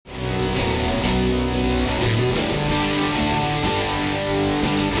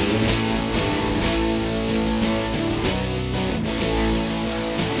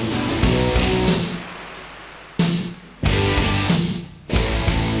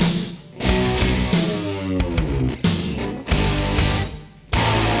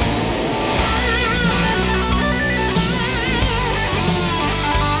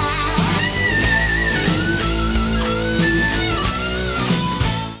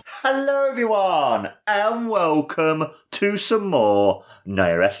Hello everyone, and welcome to some more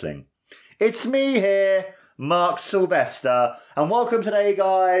No Wrestling. It's me here, Mark Sylvester, and welcome today,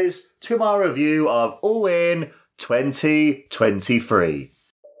 guys, to my review of All In 2023.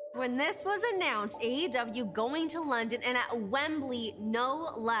 When this was announced, AEW going to London and at Wembley,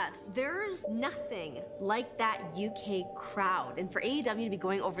 no less, there's nothing like that UK crowd. And for AEW to be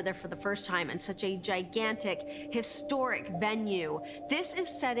going over there for the first time in such a gigantic, historic venue, this is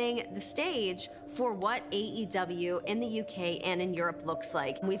setting the stage for what AEW in the UK and in Europe looks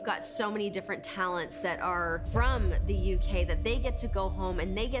like. We've got so many different talents that are from the UK that they get to go home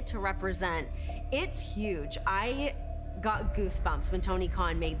and they get to represent. It's huge. I got goosebumps when Tony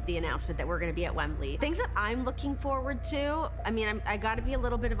Khan made the announcement that we're going to be at Wembley. Things that I'm looking forward to, I got to be a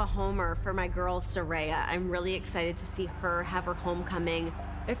little bit of a homer for my girl Saraya. I'm really excited to see her have her homecoming.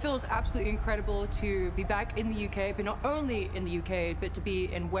 It feels absolutely incredible to be back in the UK, but not only in the UK, but to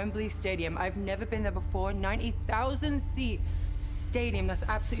be in Wembley Stadium. I've never been there before, 90,000 seat stadium. That's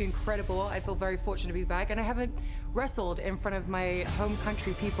absolutely incredible. I feel very fortunate to be back, and I haven't wrestled in front of my home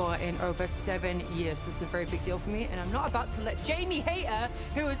country people in over 7 years. This is a very big deal for me, and I'm not about to let Jamie Hayter,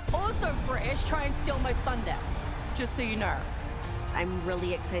 who is also British, try and steal my thunder, just so you know. I'm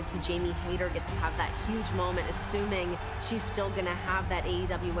really excited to see Jamie Hayter get to have that huge moment, assuming she's still going to have that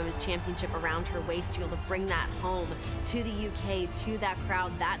AEW Women's Championship around her waist to be able to bring that home to the UK, to that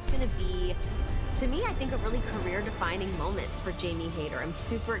crowd. That's going to be, to me, I think a really career-defining moment for Jamie Hayter. I'm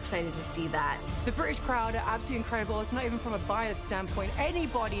super excited to see that. The British crowd are absolutely incredible. It's not even from a bias standpoint.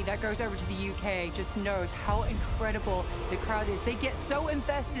 Anybody that goes over to the UK just knows how incredible the crowd is. They get so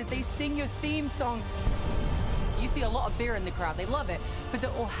invested. They sing your theme songs. You see a lot of beer in the crowd. They love it, but they're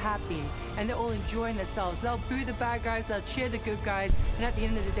all happy and they're all enjoying themselves. They'll boo the bad guys, they'll cheer the good guys, and at the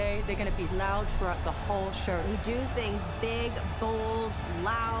end of the day, they're going to be loud throughout the whole show. We do things big, bold,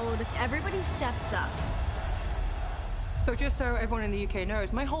 loud. Everybody steps up. So just so everyone in the UK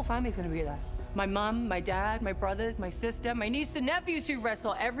knows, my whole family's going to be there. My mum, my dad, my brothers, my sister, my niece and nephews who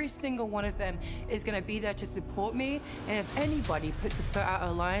wrestle, every single one of them is going to be there to support me. And if anybody puts a foot out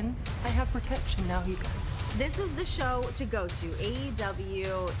of line, I have protection now, you guys. This is the show to go to,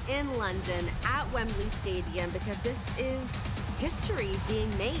 AEW in London at Wembley Stadium, because this is history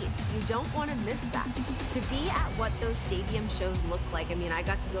being made. You don't want to miss that. To be at what those stadium shows look like, I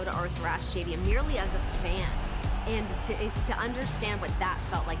got to go to Arthur Ashe Stadium merely as a fan. And to understand what that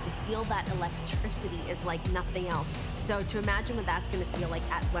felt like, to feel that electricity is like nothing else. So to imagine what that's going to feel like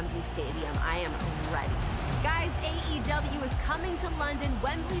at Wembley Stadium, I am ready. Guys, AEW is coming to London,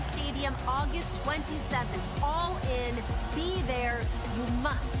 Wembley Stadium, August 27th. All in. Be there. You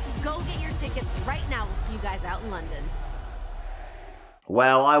must. Go get your tickets right now. We'll see you guys out in London.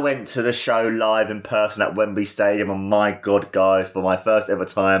 Well, I went to the show live in person at Wembley Stadium, and my God, guys, for my first ever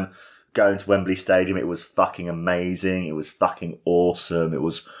time going to Wembley Stadium, it was fucking amazing. It was fucking awesome. It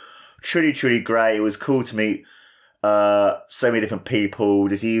was truly, truly great. It was cool to meet so many different people.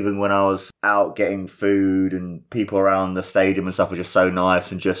 Just even when I was out getting food, and people around the stadium and stuff were just so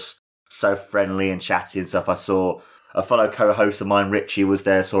nice and just so friendly and chatty and stuff. I saw a fellow co-host of mine, Richie, was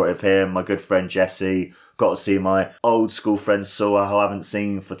there, sort of him. My good friend Jesse. Got to see my old school friend Saw, who I haven't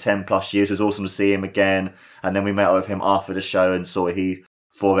seen for 10 plus years. It was awesome to see him again. And then we met up with him after the show and saw he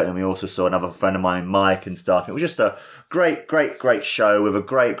for it, and we also saw another friend of mine, Mike, and stuff. It was just a great show with a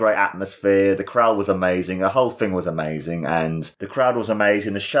great atmosphere. The crowd was amazing. The whole thing was amazing, and the crowd was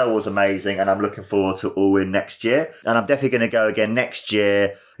amazing. The show was amazing, and I'm looking forward to All In next year. And I'm definitely going to go again next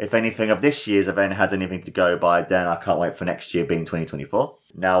year. If anything of this year's event had anything to go by, then I can't wait for next year being 2024.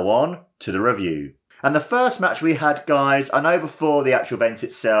 Now on to the review. And the first match we had, guys, I know before the actual event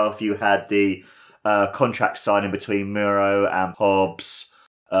itself, you had the contract signing between Miro and Hobbs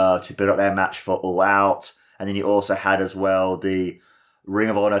to build up their match for All Out. And then you also had as well the Ring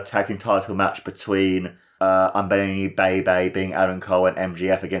of Honor tag team title match between I'm Betting You Baby being Adam Cole and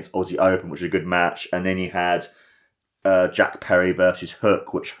MGF against Aussie Open, which was a good match. And then you had Jack Perry versus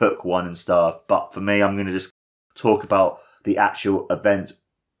Hook, which Hook won and stuff. But for me, I'm going to just talk about the actual event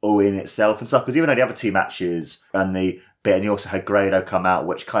All In itself and stuff. Because even though the other two matches and the bit, and you also had Grado come out,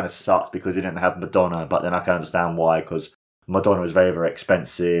 which kind of sucks because he didn't have Madonna. But then I can understand why, because Madonna was very, very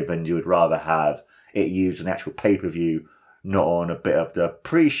expensive, and you would rather have it used in the actual pay-per-view, not on a bit of the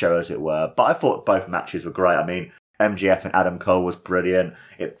pre-show, as it were. But I thought both matches were great. MGF and Adam Cole was brilliant.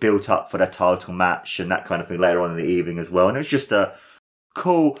 It built up for their title match and that kind of thing later on in the evening as well. And it was just a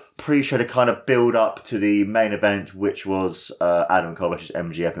cool pre-show to kind of build up to the main event, which was Adam Cole versus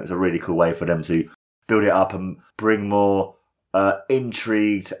MGF. And it was a really cool way for them to build it up and bring more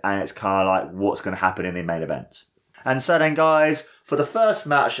intrigue. And it's kind of like what's going to happen in the main event. And so then, guys, For the first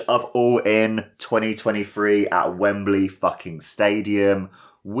match of All In 2023 at Wembley fucking Stadium,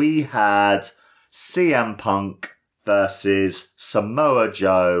 we had CM Punk versus Samoa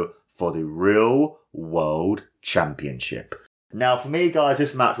Joe for the Real World Championship. Now, for me, guys,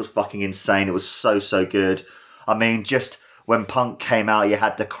 this match was fucking insane. It was so good. I mean, just when Punk came out, you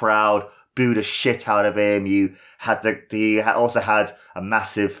had the crowd boo the shit out of him. You had also had a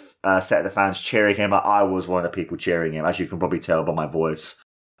massive set of the fans cheering him. I was one of the people cheering him, as you can probably tell by my voice.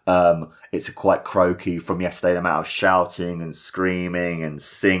 It's quite croaky from yesterday, the amount of shouting and screaming and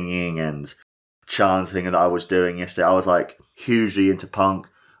singing and chanting that I was doing yesterday. I was like hugely into Punk.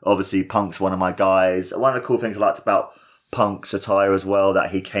 Obviously, Punk's one of my guys. One of the cool things I liked about Punk's attire as well,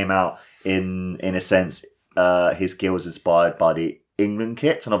 that he came out in a sense, his gear was inspired by the England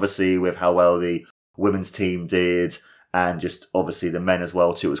kit, and obviously with how well the women's team did, and just obviously the men as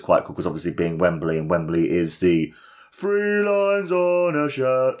well too, it was quite cool because obviously being Wembley, and Wembley is the 3 lines on a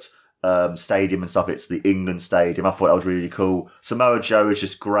shirt stadium and stuff. It's the England stadium. I thought that was really cool. Samoa Joe is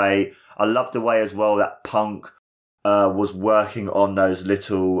just great. I love the way as well that Punk was working on those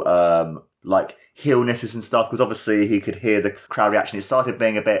little like heelnesses and stuff, because obviously he could hear the crowd reaction. It started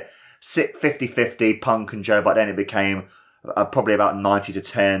being a bit 50-50 Punk and Joe, but then it became probably about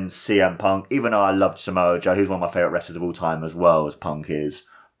 90-10 CM Punk, even though I loved Samoa Joe, who's one of my favourite wrestlers of all time as well as Punk is.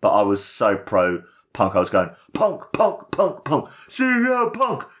 But I was so pro Punk, I was going, Punk,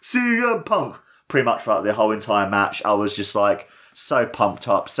 CM Punk, pretty much throughout the whole entire match. I was just like so pumped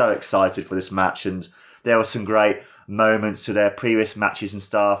up, so excited for this match, and there were some great moments to their previous matches and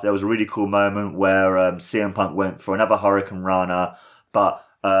stuff. There was a really cool moment where CM Punk went for another Hurricane Rana, but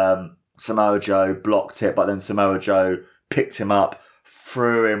Samoa Joe blocked it, but then Samoa Joe picked him up,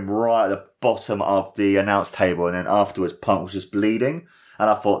 threw him right at the bottom of the announce table, and then afterwards Punk was just bleeding. And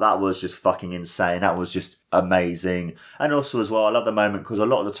I thought that was just fucking insane. That was just amazing. And also as well, I love the moment because a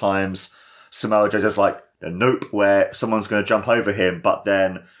lot of the times Samoa Joe does like a nope where someone's going to jump over him, but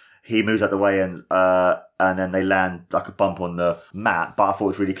then he moves out the way and then they land like a bump on the mat. But I thought it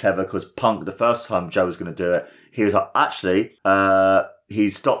was really clever because Punk, the first time Joe was going to do it, he was like, actually, he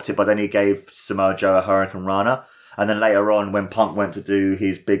stopped it, but then he gave Samoa Joe a Hurricane Rana. And then later on, when Punk went to do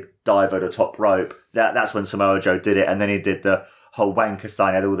his big dive over the top rope, that's when Samoa Joe did it. And then he did the whole wanker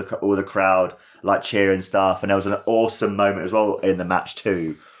sign, had all the crowd like cheering and stuff. And there was an awesome moment as well in the match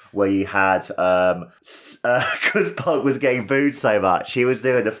too, where you had, because Punk was getting booed so much, he was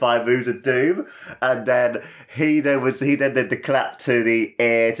doing the 5 moves of doom, and then he then did the clap to the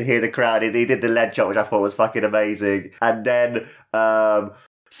ear to hear the crowd. He did the leg drop, which I thought was fucking amazing. And then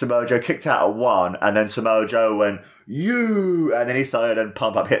Samoa Joe kicked out at 1, and then Samoa Joe went, you! And then he started and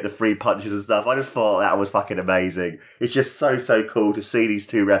pump up, hit the 3 punches and stuff. I just thought that was fucking amazing. It's just so cool to see these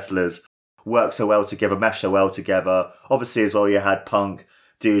two wrestlers work so well together, mesh so well together. Obviously as well, you had Punk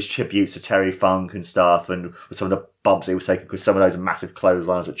do his tributes to Terry Funk and stuff, and with some of the bumps he was taking, because some of those massive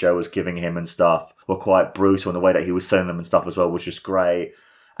clotheslines that Joe was giving him and stuff were quite brutal, and the way that he was sending them and stuff as well was just great.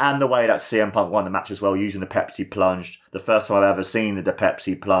 And the way that CM Punk won the match as well, using the Pepsi Plunge. The first time I've ever seen the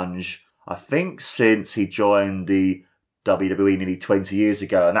Pepsi Plunge, I think since he joined the WWE nearly 20 years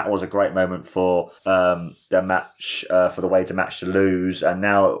ago. And that was a great moment for the match, for the way to match to lose. And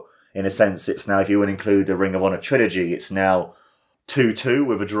now, in a sense, it's now, if you would include the Ring of Honor trilogy, it's now 2-2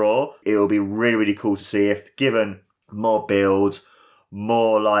 with a draw. It will be really cool to see if given more build,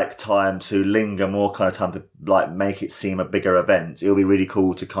 more like time to linger, more kind of time to like make it seem a bigger event. It'll be really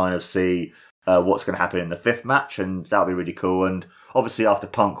cool to kind of see what's going to happen in the 5th match, and that'll be really cool. And obviously after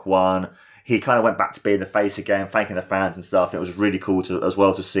Punk won, he kind of went back to being the face again, thanking the fans and stuff. And it was really cool as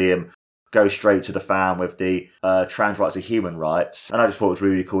well to see him go straight to the fan with the trans rights and human rights. And I just thought it was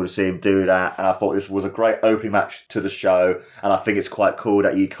really cool to see him do that. And I thought this was a great opening match to the show. And I think it's quite cool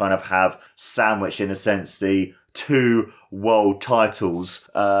that you kind of have sandwiched, in a sense, the 2 world titles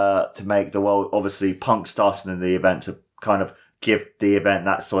to make the world. Obviously, Punk started in the event to kind of give the event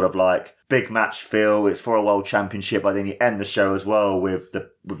that sort of like big match feel. It's for a world championship, but then you end the show as well with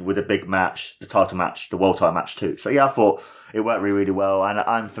the big match, the title match, the world title match too. So yeah, I thought it worked really well,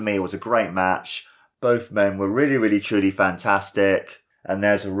 and for me it was a great match. Both men were really truly fantastic, and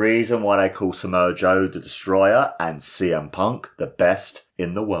there's a reason why they call Samoa Joe the Destroyer and CM Punk the best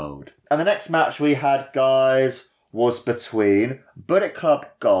in the world. And the next match we had, guys, was between Bullet Club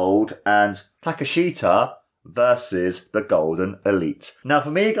Gold and Takeshita versus the Golden Elite. Now, for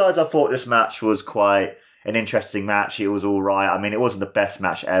me, guys, I thought this match was quite an interesting match. It was all right. I mean, it wasn't the best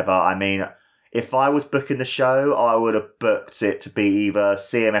match ever. I mean, if I was booking the show, I would have booked it to be either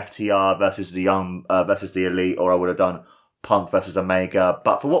CMFTR versus versus the Elite, or I would have done Punk versus Omega.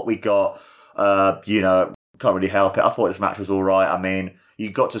 But for what we got, can't really help it. I thought this match was all right. I mean, you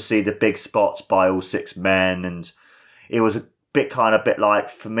got to see the big spots by all 6 men, and it was a bit like,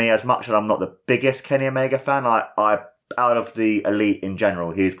 for me, as much as I'm not the biggest Kenny Omega fan, I out of the Elite in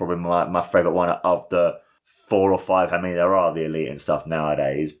general, he's probably my favourite one of the 4 or 5, how many there are, the Elite and stuff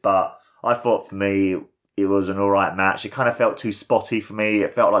nowadays. But I thought for me, it was an alright match. It kind of felt too spotty for me.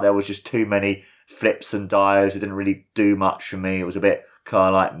 It felt like there was just too many flips and dives. It didn't really do much for me. It was a bit kind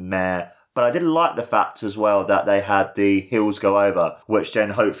of like meh. But I did like the fact as well that they had the heels go over, which then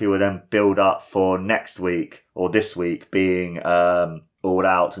hopefully will then build up for next week, or this week, being All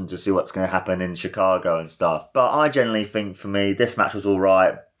Out, and to see what's going to happen in Chicago and stuff. But I generally think, for me, this match was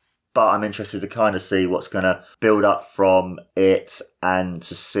alright, but I'm interested to kind of see what's going to build up from it and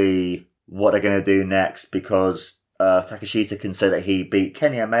to see what they're going to do next, because Takeshita can say that he beat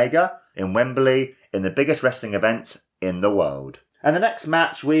Kenny Omega in Wembley in the biggest wrestling event in the world. And the next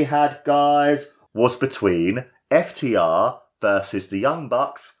match we had, guys, was between FTR versus the Young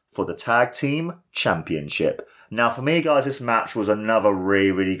Bucks for the Tag Team Championship. Now, for me, guys, this match was another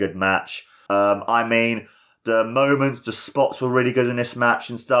really, really good match. I mean, the moments, the spots were really good in this match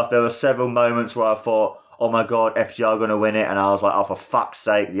and stuff. There were several moments where I thought, oh my God, FTR are going to win it. And I was like, oh, for fuck's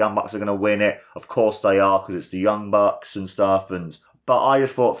sake, the Young Bucks are going to win it. Of course they are, because it's the Young Bucks and stuff. But I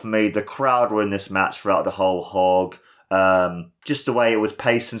just thought, for me, the crowd were in this match throughout the whole hog. Just the way it was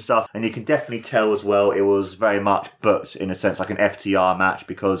paced and stuff, and you can definitely tell as well it was very much booked in a sense like an FTR match,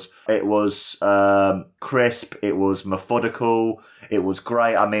 because it was crisp, it was methodical, it was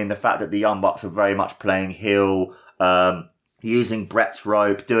great. I mean, the fact that the Young Bucks were very much playing heel, using Brett's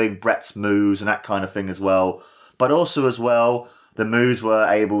rope, doing Brett's moves and that kind of thing as well, but also as well the moves were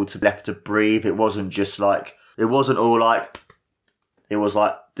able to left to breathe. It wasn't just like, it wasn't all like, it was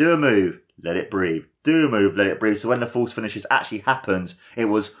like, do a move, let it breathe. Do a move, let it breathe. So when the false finishes actually happened, it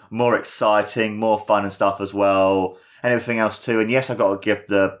was more exciting, more fun and stuff as well, and everything else too. And yes, I got to give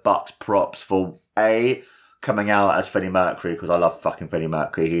the Bucks props for coming out as Freddie Mercury, because I love fucking Freddie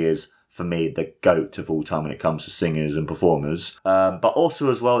Mercury. He is, for me, the GOAT of all time when it comes to singers and performers. But also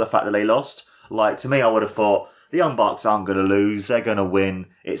as well, the fact that they lost. Like, to me, I would have thought the Young Bucks aren't going to lose. They're going to win.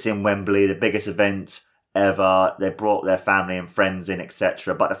 It's in Wembley, the biggest event ever. They brought their family and friends in,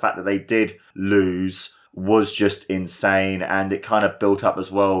 etc. But the fact that they did lose was just insane, and it kind of built up as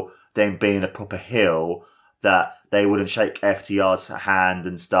well, them being a proper heel, that they wouldn't shake FTR's hand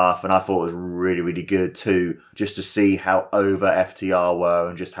and stuff. And I thought it was really, really good too, just to see how over FTR were,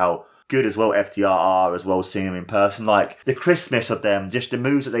 and just how good as well FTR are as well, seeing them in person. Like, the crispness of them, just the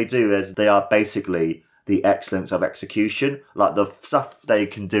moves that they do, they are basically the excellence of execution. Like, the stuff they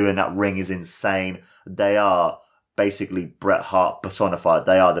can do in that ring is insane. They are basically Bret Hart personified.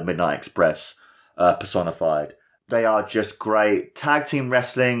 They are the Midnight Express personified. They are just great tag team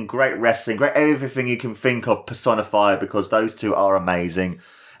wrestling, great everything you can think of personified, because those two are amazing.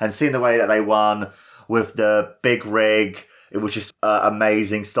 And seeing the way that they won with the big rig, it was just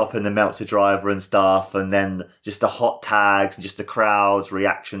amazing, stopping the Meltzer driver and stuff, and then just the hot tags and just the crowd's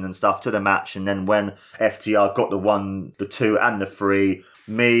reaction and stuff to the match. And then when FTR got the 1, the 2 and the 3,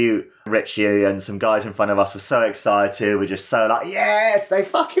 me, Richie and some guys in front of us were so excited. We're just so like, yes, they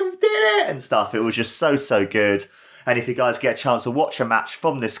fucking did it and stuff. It was just so good. And if you guys get a chance to watch a match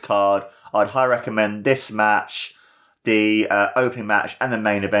from this card, I'd highly recommend this match, the opening match and the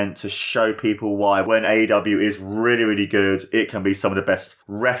main event, to show people why, when AEW is really, really good, it can be some of the best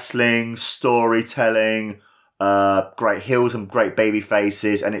wrestling, storytelling, great heels and great baby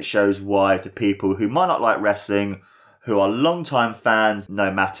faces. And it shows why to people who might not like wrestling, who are long-time fans,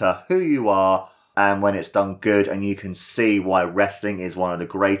 no matter who you are, and when it's done good, and you can see why wrestling is one of the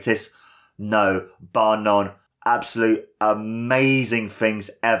greatest, no, bar none, absolute amazing things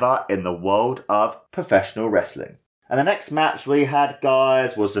ever in the world of professional wrestling. And the next match we had,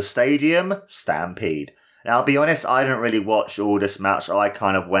 guys, was the Stadium Stampede. Now, I'll be honest, I didn't really watch all this match. I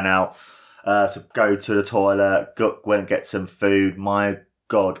kind of went out to go to the toilet, went and get some food. My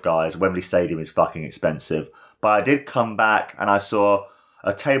God, guys, Wembley Stadium is fucking expensive. But I did come back and I saw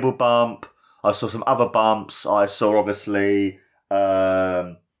a table bump. I saw some other bumps. I saw, obviously,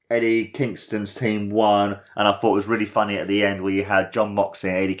 Eddie Kingston's team won. And I thought it was really funny at the end where you had John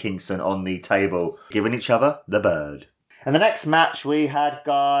Moxley and Eddie Kingston on the table giving each other the bird. And the next match we had,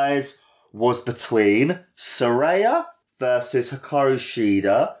 guys, was between Saraya versus Hikaru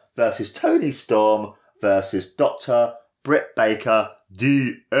Shida versus Tony Storm versus Dr. Britt Baker,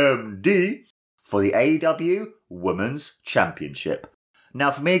 DMD, for the AEW Women's Championship. Now,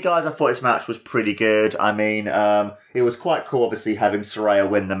 for me, guys, I thought this match was pretty good. I mean, it was quite cool, obviously, having Saraya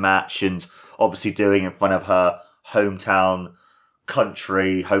win the match, and obviously doing it in front of her hometown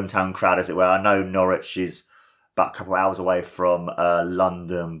crowd, as it were. I know Norwich is about a couple of hours away from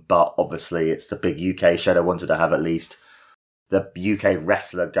London, but obviously it's the big UK show. They wanted to have at least the UK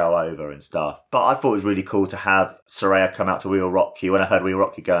wrestler go over and stuff. But I thought it was really cool to have Saraya come out to We'll Rock You. When I heard We'll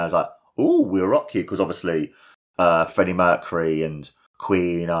Rock You go, I was like, ooh, We'll Rock You, because obviously Freddie Mercury and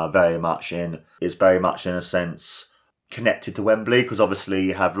Queen are very much in a sense connected to Wembley, because obviously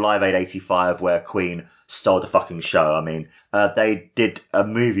you have Live Aid 85 where Queen stole the fucking show. I mean, they did a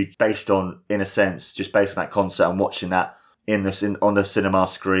movie based on, in a sense, just based on that concert, and watching that on the cinema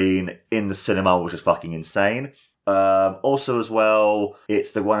screen in the cinema was just fucking insane. Also as well,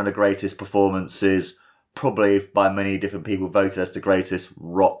 it's one of the greatest performances, probably by many different people voted as the greatest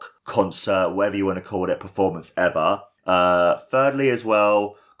rock concert, whatever you want to call it, performance ever. Thirdly as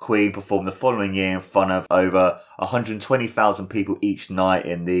well, Queen performed the following year in front of over 120,000 people each night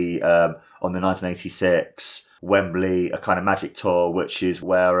in the on the 1986 Wembley, a kind of magic tour, which is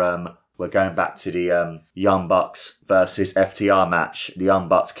where we're going back to the Young Bucks versus FTR match. The Young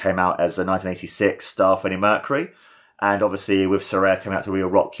Bucks came out as the 1986 star Freddie Mercury. And obviously with Saraya coming out to We'll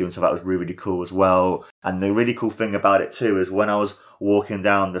Rock You and stuff, that was really, really cool as well. And the really cool thing about it too is when I was walking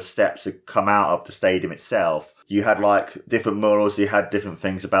down the steps to come out of the stadium itself, you had like different murals, you had different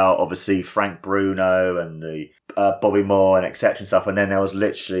things about obviously Frank Bruno and the Bobby Moore and etc. and stuff. And then there was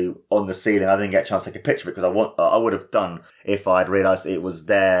literally on the ceiling, I didn't get a chance to take a picture because I would have done if I'd realised it was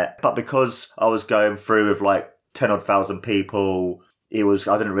there. But because I was going through with like 10 odd thousand people, I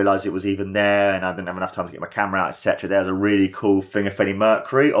didn't realise it was even there, and I didn't have enough time to get my camera out, etc. There's a really cool thing of Freddie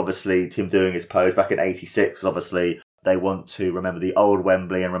Mercury, obviously him doing his pose back in 86, obviously they want to remember the old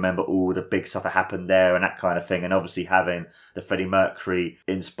Wembley and remember all the big stuff that happened there and that kind of thing, and obviously having the Freddie Mercury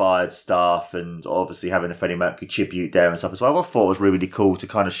inspired stuff and obviously having the Freddie Mercury tribute there and stuff as well. I thought it was really, really cool to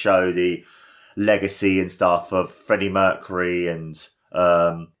kind of show the legacy and stuff of Freddie Mercury and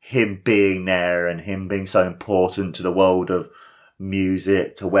him being there and him being so important to the world of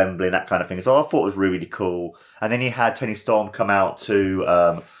music, to Wembley and that kind of thing. So I thought it was really, really cool. And then you had Tony Storm come out to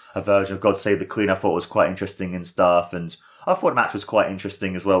a version of God Save the Queen. I thought was quite interesting and stuff, and I thought the match was quite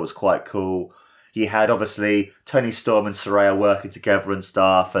interesting as well. It was quite cool. You had obviously Tony Storm and Saraya working together and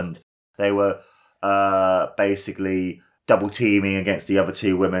stuff, and they were basically double teaming against the other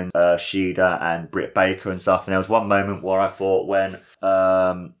two women, Shida and Britt Baker and stuff. And there was one moment where I thought when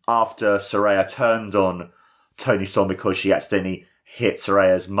after Saraya turned on Tony Storm because she accidentally hit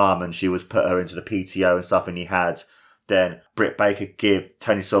Saraya's mum and she was put her into the PTO and stuff, and you had then Britt Baker give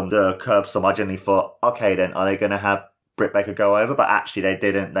Tony Storm the curb stomp. I generally thought, okay then, are they going to have Britt Baker go over? But actually they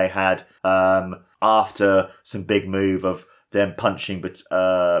didn't. They had, after some big move of them punching,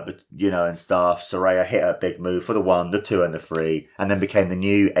 and stuff, Saraya hit her big move for the 1, the 2 and the 3, and then became the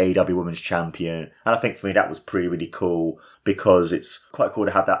new AEW Women's Champion. And I think for me that was really cool, because it's quite cool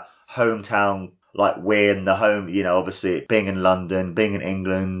to have that hometown like win, the home, obviously being in London, being in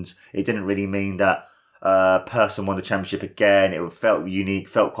England, it didn't really mean that person won the championship again. It felt unique,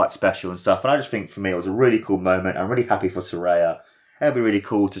 felt quite special and stuff. And I just think for me it was a really cool moment. I'm really happy for Saraya. It'll be really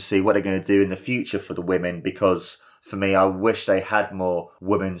cool to see what they're going to do in the future for the women, because for me, I wish they had more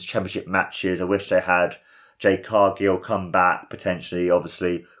women's championship matches. I wish they had Jade Cargill come back, potentially,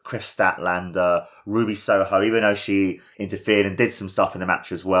 obviously, Chris Statlander, Ruby Soho, even though she interfered and did some stuff in the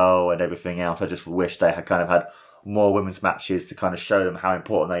match as well and everything else. I just wish they had kind of had more women's matches to kind of show them how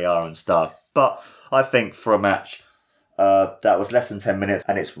important they are and stuff. But I think for a match that was less than 10 minutes,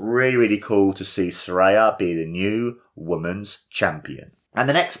 and it's really, really cool to see Saraya be the new women's champion. And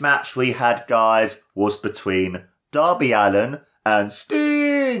the next match we had, guys, was between Darby Allin and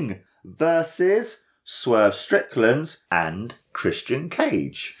Sting versus Swerve Strickland and Christian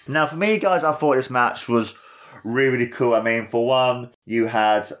Cage. Now, for me, guys, I thought this match was really, really cool. I mean, for one, you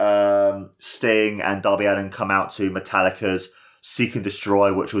had Sting and Darby Allin come out to Metallica's Seek and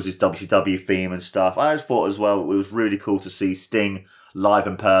Destroy, which was his WCW theme and stuff. I just thought as well, it was really cool to see Sting live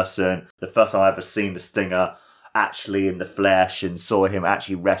in person. The first time I ever seen the Stinger actually in the flesh and saw him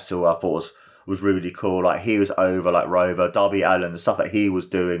actually wrestle, I thought was really cool. Like, he was over like Rover. Darby Allin, the stuff that he was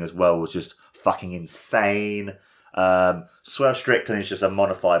doing as well was just fucking insane. Swerve Strickland is just a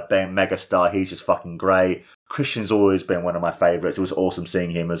modified megastar. He's just fucking great. Christian's always been one of my favourites. It was awesome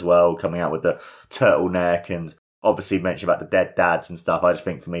seeing him as well, coming out with the turtleneck, and obviously mentioned about the dead dads and stuff. I just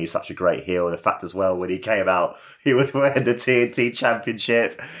think for me he's such a great heel. The fact as well, when he came out, he was wearing the TNT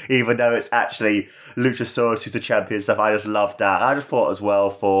Championship, even though it's actually Luchasaurus who's the champion and stuff. I just loved that. I just thought as well,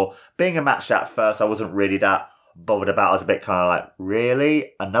 for being a match that at first I wasn't really that bothered about. I was a bit kind of like,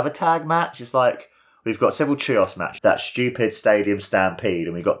 really? Another tag match? It's like, we've got several trios matches, that stupid Stadium Stampede,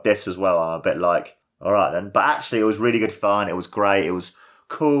 and we got this as well. I'm a bit like, all right then. But actually, it was really good fun. It was great. It was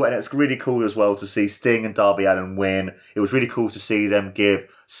cool, and it's really cool as well to see Sting and Darby Allin win. It was really cool to see them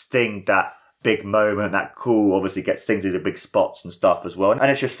give Sting that big moment, that cool, obviously get Sting to the big spots and stuff as well.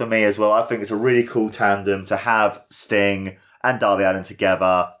 And it's just for me as well, I think it's a really cool tandem to have Sting and Darby Allin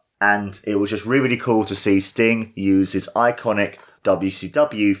together. And it was just really, really cool to see Sting use his iconic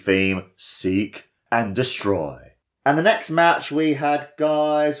WCW theme, Seek and Destroy. And the next match we had,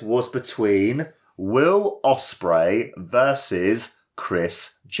 guys, was between Will Ospreay versus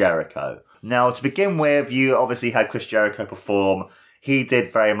Chris Jericho. Now, to begin with, you obviously had Chris Jericho perform. He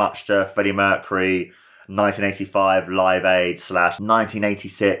did very much the Freddie Mercury 1985 Live Aid /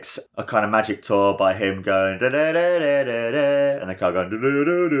 1986, a kind of magic tour by him going da da da da da da, and the car going da da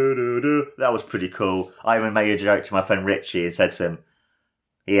da da da. That was pretty cool. I even made a joke to my friend Richie and said to him,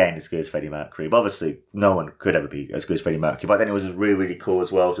 he ain't as good as Freddie Mercury. But obviously, no one could ever be as good as Freddie Mercury. But then it was just really, really cool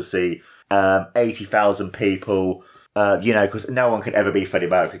as well to see 80,000 people, because no one could ever be Freddie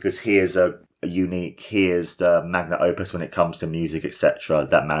Mercury because he is a unique, he is the magnum opus when it comes to music, etc.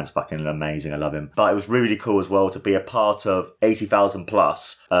 That man's fucking amazing. I love him. But it was really, really cool as well to be a part of 80,000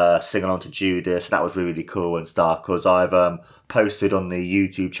 plus singing on to Judas. That was really, really cool and stuff because I've posted on the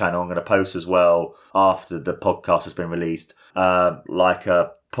YouTube channel. I'm going to post as well after the podcast has been released, like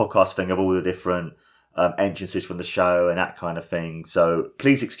a podcast thing of all the different entrances from the show and that kind of thing. So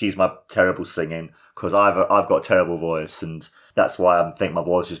please excuse my terrible singing because I've got a terrible voice, and that's why I think my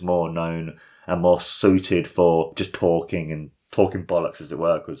voice is more known and more suited for just talking bollocks, as it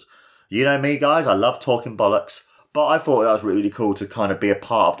were, because you know me, guys, I love talking bollocks. But I thought that was really cool to kind of be a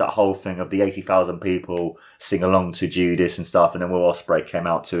part of that whole thing of the 80,000 people sing along to Judas and stuff, and then Will Ospreay came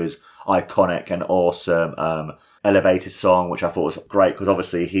out to his iconic and awesome Elevated song, which I thought was great, because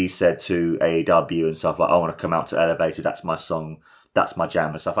obviously he said to AEW and stuff like, I want to come out to Elevated, that's my song, that's my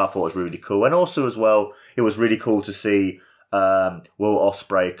jam and stuff. I thought it was really cool. And also as well, it was really cool to see Will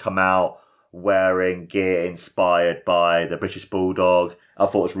Ospreay come out wearing gear inspired by the British Bulldog. I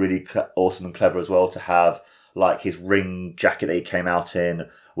thought it was really awesome and clever as well to have like his ring jacket that he came out in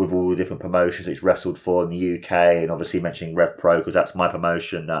with all the different promotions that he's wrestled for in the UK, and obviously mentioning Rev Pro because that's my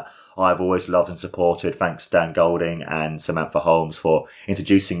promotion that I've always loved and supported. Thanks Dan Golding and Samantha Holmes for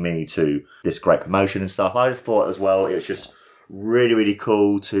introducing me to this great promotion and stuff. I just thought as well it was just really, really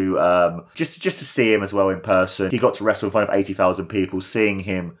cool to just to see him as well in person. He got to wrestle in front of 80,000 people, seeing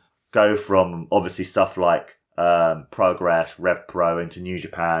him go from obviously stuff like Progress, Rev Pro into New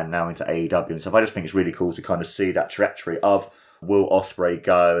Japan, now into AEW and stuff. I just think it's really cool to kind of see that trajectory of Will Ospreay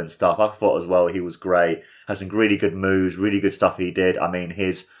go and stuff. I thought as well he was great, had some really good moves, really good stuff he did. I mean,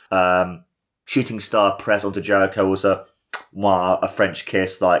 his shooting star press onto Jericho was a French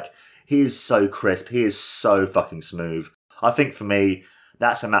kiss. Like, he is so crisp, he is so fucking smooth. I think for me,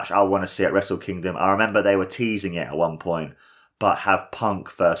 that's a match I want to see at Wrestle Kingdom. I remember they were teasing it at one point, but have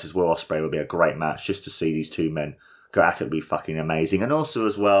Punk versus Will Ospreay would be a great match just to see these two men go at it would be fucking amazing. And also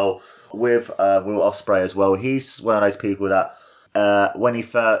as well, with Will Ospreay as well, he's one of those people that when he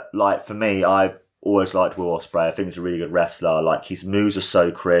first, like for me, I've always liked Will Ospreay. I think he's a really good wrestler. Like, his moves are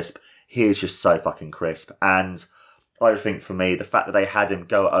so crisp. He is just so fucking crisp. And I just think for me, the fact that they had him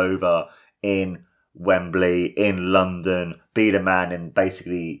go over in Wembley, in London, beat a man in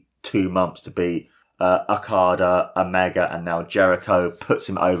basically 2 months to beat Okada, Omega, and now Jericho, puts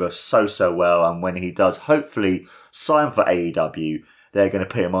him over so well. And when he does hopefully sign for AEW, they're going to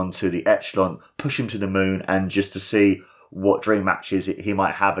put him onto the echelon, push him to the moon, and just to see what dream matches he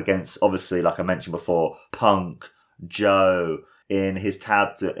might have against, obviously, like I mentioned before, Punk, Joe, in his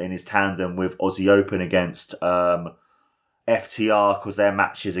tandem with Aussie Open against FTR, because their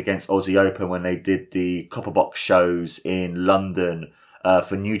matches against Aussie Open when they did the Copperbox shows in London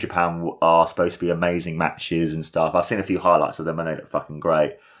for New Japan are supposed to be amazing matches and stuff. I've seen a few highlights of them and they look fucking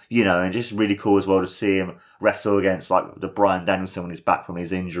great. You know, and just really cool as well to see him wrestle against like the Bryan Danielson when he's back from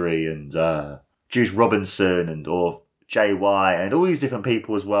his injury, and Juice Robinson or JY and all these different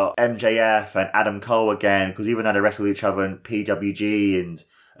people as well. MJF and Adam Cole again, because even though they wrestled each other in PWG and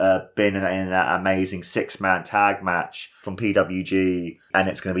been in that amazing 6-man tag match from PWG, and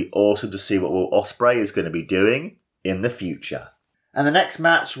it's going to be awesome to see what Will Ospreay is going to be doing in the future. And the next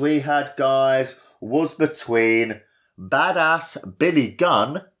match we had, guys, was between Badass Billy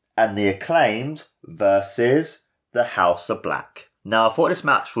Gunn and The Acclaimed versus the House of Black. Now, I thought this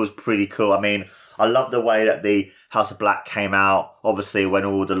match was pretty cool. I mean, I love the way that the House of Black came out. Obviously, when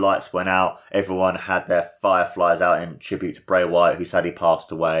all the lights went out, everyone had their fireflies out in tribute to Bray Wyatt, who sadly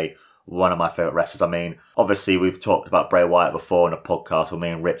passed away. One of my favourite wrestlers. I mean, obviously, we've talked about Bray Wyatt before in a podcast where me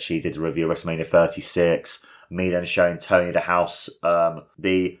and Richie did a review of WrestleMania 36. Me then showing Tony the House,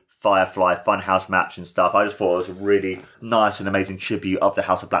 the Firefly Funhouse match and stuff. I just thought it was a really nice and amazing tribute of the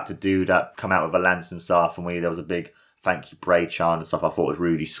House of Black to do that, come out with a lantern and stuff, and there was a big thank you Bray chant and stuff. I thought was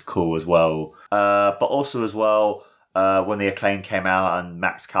really cool as well. But also as well, when the Acclaim came out and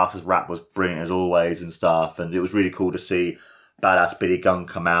Max Caster's rap was brilliant as always and stuff, and it was really cool to see badass Billy Gunn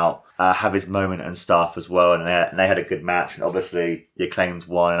come out, have his moment and stuff as well, and they had a good match, and obviously the Acclaimed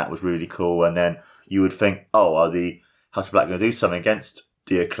won, and that was really cool. And then you would think, oh, are the House of Black going to do something against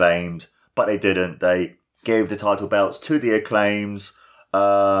the Acclaimed? But they didn't. They gave the title belts to the Acclaims,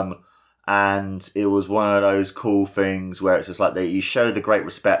 and it was one of those cool things where it's just like you show the great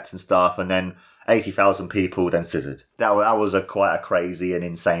respect and stuff, and then 80,000 people then scissored. That was quite a crazy and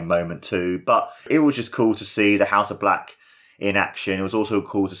insane moment too. But it was just cool to see the House of Black in action. It was also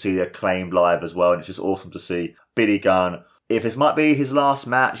cool to see the Acclaimed live as well, and it's just awesome to see Billy Gunn. If this might be his last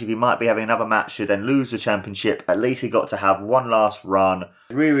match, if he might be having another match to then lose the championship, at least he got to have one last run.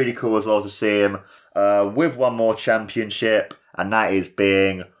 Really, really cool as well to see him with one more championship, and that is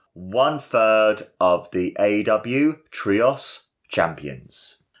being 1/3 of the AEW Trios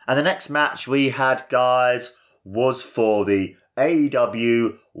champions. And the next match we had, guys, was for the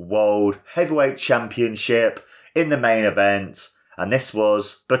AEW World Heavyweight Championship in the main event, and this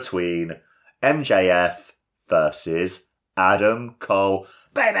was between MJF versus Adam Cole,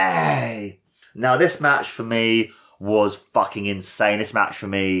 baby! Now, this match for me was fucking insane. This match for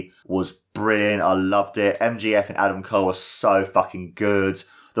me was brilliant. I loved it. MJF and Adam Cole are so fucking good.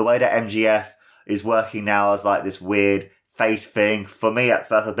 The way that MJF is working now as like this weird face thing, for me at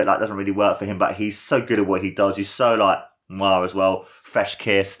first a bit like doesn't really work for him, but he's so good at what he does. He's so like mwah as well, fresh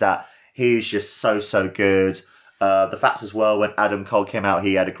kiss, that he's just so good. The fact as well, when Adam Cole came out,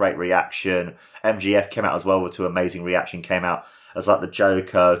 he had a great reaction. MJF came out as well with two amazing reaction. Came out as like the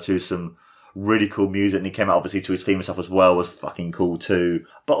Joker to some really cool music, and he came out obviously to his theme stuff as well, was fucking cool too.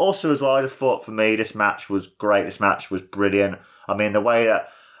 But also as well, I just thought for me, this match was great. This match was brilliant. I mean, the way that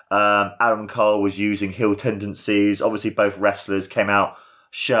Adam Cole was using heel tendencies, obviously both wrestlers came out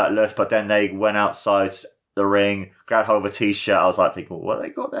shirtless, but then they went outside the ring, grabbed hold of a t-shirt. I was like thinking, what have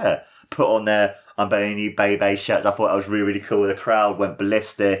they got there? Put on their I'm Begging You Baby shirts. I thought that was really, really cool. The crowd went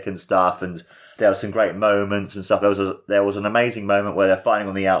ballistic and stuff, and there were some great moments and stuff. There was an amazing moment where they're fighting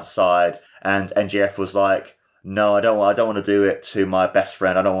on the outside, and MJF was like, no, I don't want to do it to my best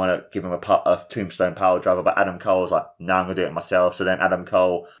friend. I don't want to give him a tombstone power driver. But Adam Cole was like, no, I'm going to do it myself. So then Adam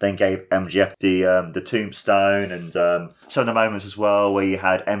Cole then gave MJF the tombstone, and some of the moments as well where you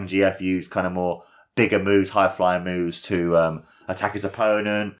had MJF use kind of more bigger moves, high flying moves to attack his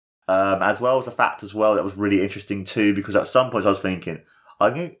opponent. As well as the fact as well that was really interesting too, because at some points I was thinking,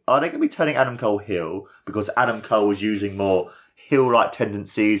 are they going to be turning Adam Cole heel? Because Adam Cole was using more heel-like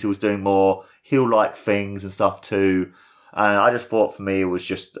tendencies, he was doing more heel-like things and stuff too. And I just thought for me it was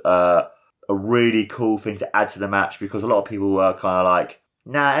just a really cool thing to add to the match, because a lot of people were kind of like,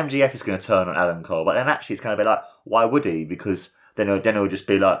 nah, MJF is going to turn on Adam Cole. But then actually it's kind of a bit like, why would he? Because then it would just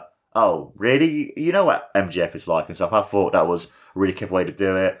be like, oh, really? You know what MJF is like and stuff. I thought that was a really clever way to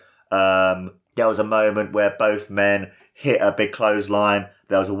do it. There was a moment where both men hit a big clothesline.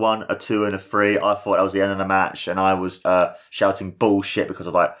 There was a 1, a 2, and a 3. I thought that was the end of the match, and I was shouting bullshit because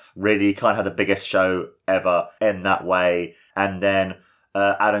I was like, really, you can't have the biggest show ever end that way. And then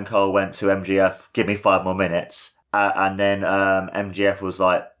Adam Cole went to MJF, give me 5 more minutes. And then MJF was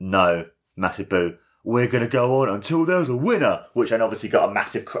like, no, massive boo. We're going to go on until there's a winner, which then obviously got a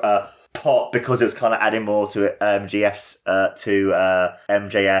massive pop because it was kind of adding more to MJF's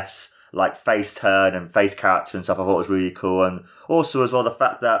like face turn and face character and stuff. I thought it was really cool. And also as well, the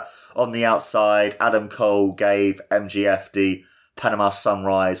fact that on the outside, Adam Cole gave MJF the Panama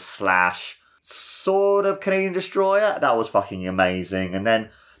Sunrise / sort of Canadian Destroyer. That was fucking amazing. And then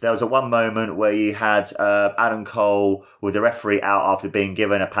there was one moment where you had Adam Cole with the referee out after being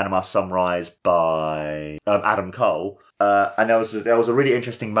given a Panama Sunrise by Adam Cole. And there was a really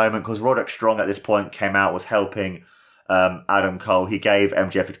interesting moment because Roderick Strong at this point came out, was helping Adam Cole. He gave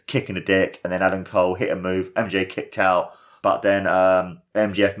MJF a kick in the dick, and then Adam Cole hit a move. MJ kicked out, but then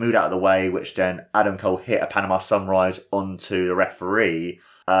MJF moved out of the way, which then Adam Cole hit a Panama Sunrise onto the referee.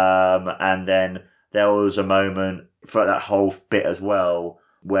 And then there was a moment for that whole bit as well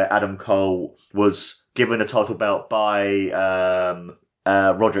where Adam Cole was given a title belt by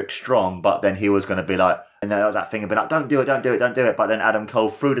Roderick Strong, but then he was going to be like, and there was that thing and be like, don't do it. But then Adam Cole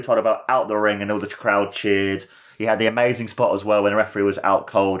threw the title belt out the ring and all the crowd cheered. He had the amazing spot as well when the referee was out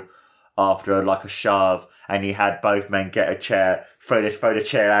cold after like a shove, and he had both men get a chair, throw the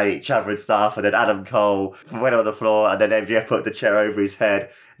chair at each other and stuff, and then Adam Cole went on the floor, and then MJF put the chair over his head.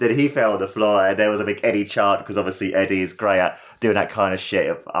 Then he fell on the floor, and there was a big Eddie chant, because obviously Eddie is great at doing that kind of shit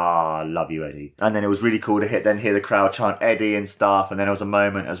of, love you, Eddie. And then it was really cool to hear the crowd chant Eddie and stuff, and then there was a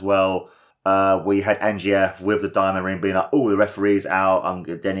moment as well, we had MJF with the diamond ring being like, the referee's out.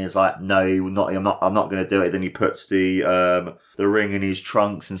 Then he was like, no, I'm not going to do it. Then he puts the ring in his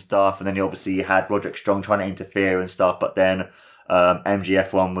trunks and stuff, and then he had Roderick Strong trying to interfere and stuff, but then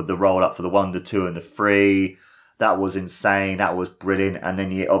MJF won with the roll up for the 1, the 2, and the 3. That was insane. That was brilliant. And then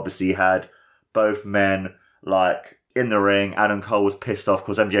you obviously had both men like in the ring. Adam Cole was pissed off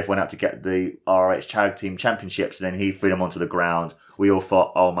because MJF went out to get the ROH Tag Team Championships, and then he threw them onto the ground. We all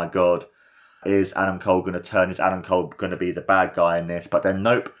thought, oh my God, is Adam Cole going to turn? Is Adam Cole going to be the bad guy in this? But then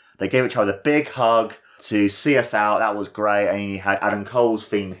nope. They gave each other a big hug to see us out. That was great. And you had Adam Cole's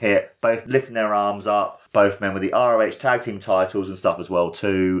theme hit, both lifting their arms up, both men with the ROH tag team titles and stuff as well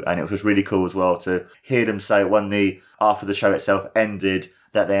too. And it was really cool as well to hear them say after the show itself ended,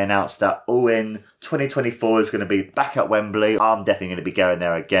 that they announced that All In 2024 is going to be back at Wembley. I'm definitely going to be going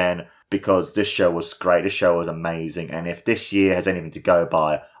there again, because this show was great. This show was amazing. And if this year has anything to go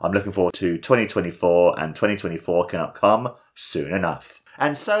by, I'm looking forward to 2024, and 2024 cannot come soon enough.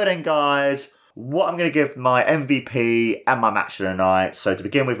 And so then, guys, what I'm going to give my MVP and my match of the night. So to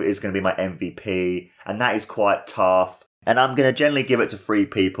begin with, it is going to be my MVP, and that is quite tough. And I'm going to generally give it to 3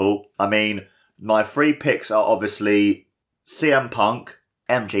 people. I mean, my 3 picks are obviously CM Punk,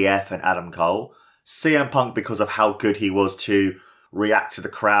 MJF, and Adam Cole. CM Punk because of how good he was to react to the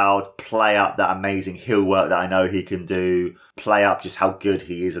crowd, play up that amazing heel work that I know he can do, play up just how good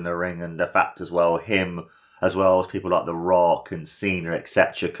he is in the ring, and the fact as well, him as well as people like The Rock and Cena,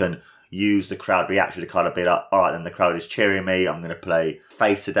 etc., can use the crowd reaction to kind of be like, all right, then the crowd is cheering me, I'm going to play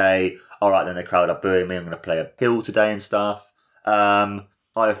face today. All right, then the crowd are booing me, I'm going to play a heel today and stuff. I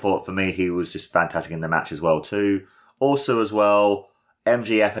thought for me, he was just fantastic in the match as well too. Also as well,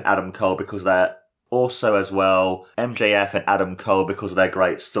 MJF and Adam Cole because of their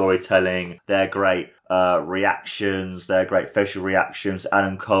great storytelling, their great reactions, their great facial reactions.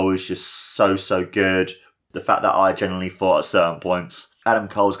 Adam Cole is just so good. The fact that I genuinely thought at certain points, Adam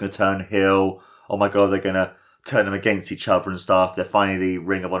Cole's going to turn heel. Oh my God, they're going to turn them against each other and stuff. They're finally the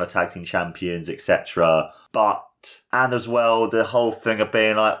Ring of Honor Tag Team Champions, etc. And as well, the whole thing of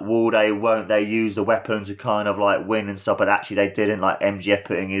being like, won't they use the weapon to kind of like win and stuff, but actually they didn't, like MJF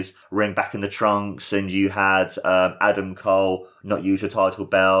putting his ring back in the trunks, and you had Adam Cole not use the title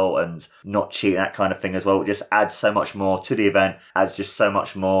belt and not cheating, that kind of thing as well. It just adds so much more to the event, adds just so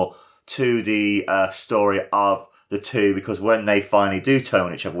much more to the story of the two, because when they finally do turn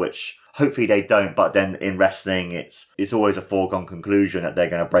on each other, which hopefully they don't, but then in wrestling it's always a foregone conclusion that they're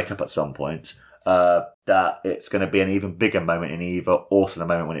going to break up at some point, that it's going to be an even bigger moment and even awesome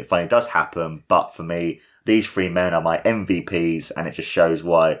moment when it finally does happen. But for me, these 3 men are my MVPs, and it just shows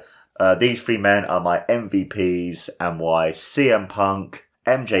why these 3 men are my MVPs and why CM Punk,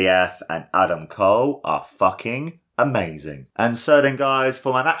 MJF and Adam Cole are fucking amazing. And so then, guys,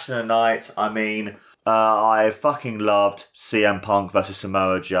 for my match of the night, I mean, I fucking loved CM Punk versus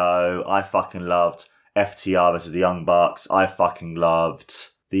Samoa Joe. I fucking loved FTR versus the Young Bucks. I fucking loved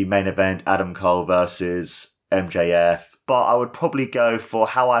the main event, Adam Cole versus MJF. But I would probably go for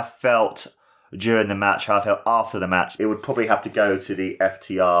how I felt during the match, how I felt after the match. It would probably have to go to the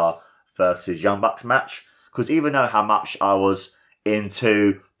FTR versus Young Bucks match. Because even though how much I was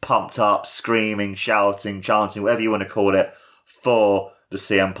into, pumped up, screaming, shouting, chanting, whatever you want to call it, for the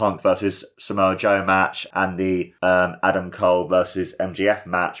CM Punk versus Samoa Joe match and the Adam Cole versus MJF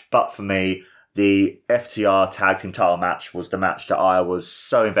match. But for me, the FTR Tag Team title match was the match that I was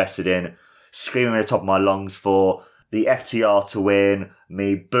so invested in, screaming at the top of my lungs for the FTR to win,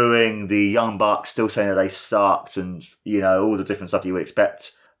 me booing the Young Bucks, still saying that they sucked, and, you know, all the different stuff you would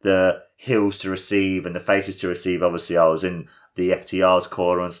expect the heels to receive and the faces to receive. Obviously, I was in the FTR's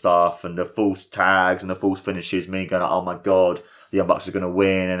corner and stuff, and the false tags and the false finishes, me going, oh my God, the Young Bucks are going to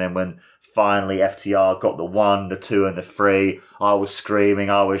win. And then when finally FTR got the 1, the 2 and the 3, I was screaming,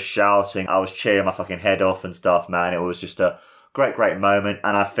 I was shouting, I was cheering my fucking head off and stuff, man. It was just a great moment.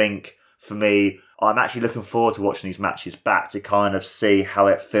 And I think for me, I'm actually looking forward to watching these matches back to kind of see how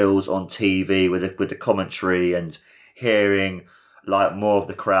it feels on TV with the commentary and hearing like more of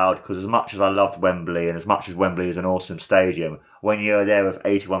the crowd, because as much as I loved Wembley and as much as Wembley is an awesome stadium, when you're there with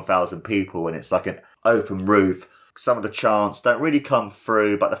 81,000 people and it's like an open roof, some of the chants don't really come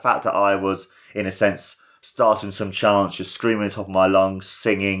through. But the fact that I was, in a sense, starting some chants, just screaming at the top of my lungs,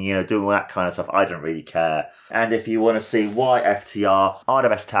 singing, doing all that kind of stuff. I don't really care. And if you want to see why FTR are the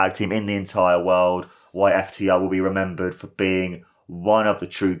best tag team in the entire world, why FTR will be remembered for being one of the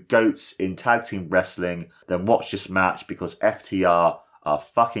true GOATs in tag team wrestling, then watch this match, because FTR are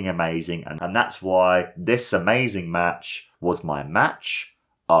fucking amazing. And that's why this amazing match was my match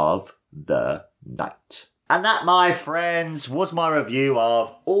of the night. And that, my friends, was my review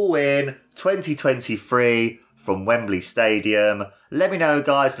of All In 2023 from Wembley Stadium. Let me know,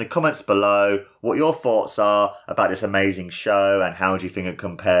 guys, in the comments below what your thoughts are about this amazing show, and how do you think it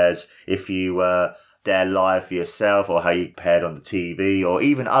compares if you were there live for yourself, or how you compared on the TV, or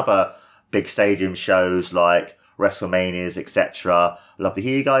even other big stadium shows like WrestleManias, etc. Love to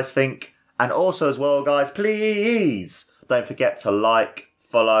hear you guys think. And also as well, guys, please don't forget to like,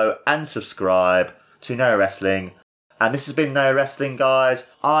 follow and subscribe to No Wrestling. And this has been No Wrestling, guys.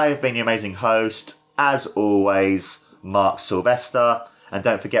 I've been your amazing host, as always, Mark Sylvester. And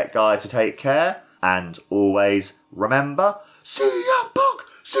don't forget, guys, to take care, and always remember, CM Punk,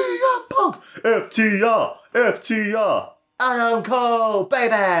 CM Punk, FTR, FTR, Adam Cole,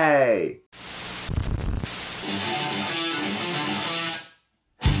 baby!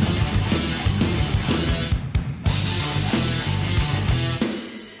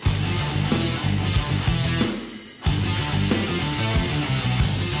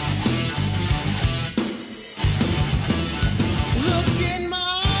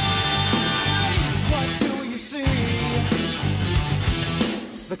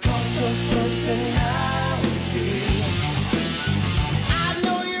 The cult of personality. I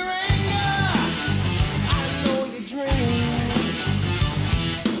know your anger, I know your dreams.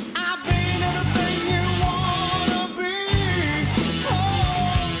 I've been everything you wanna be. Oh,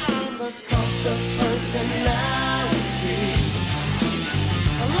 I'm the cult of personality.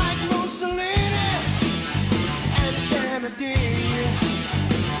 Like Mussolini and Kennedy,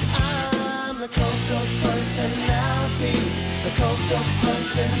 I'm the cult of personality. The cult of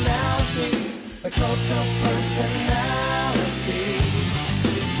personality, the cult of personality.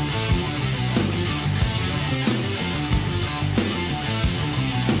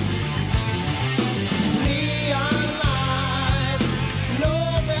 Neon lights,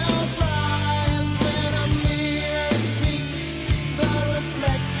 Nobel Prize, when a mirror speaks, the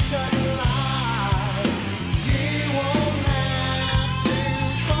reflection lies. You won't have to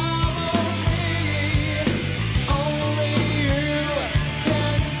follow me, only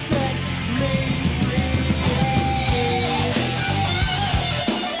set me free.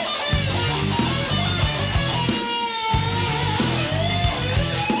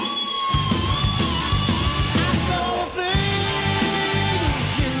 I saw the things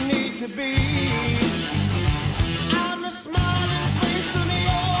you need to be. I'm the smiling face on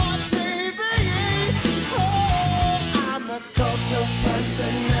your TV. Oh, I'm the cult of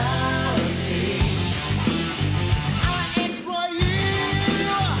personality. I exploit you,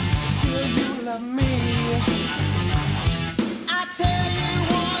 still you love me. I tell you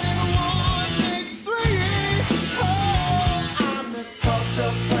 1 and 1 makes 3. Oh, I'm the cult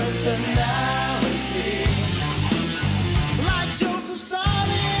of personality. Like Joseph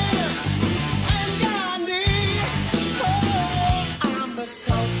Stalin and Gandhi. Oh, I'm the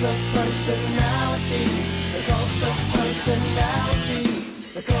cult of personality. The cult of personality.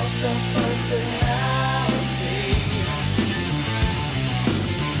 The cult of personality.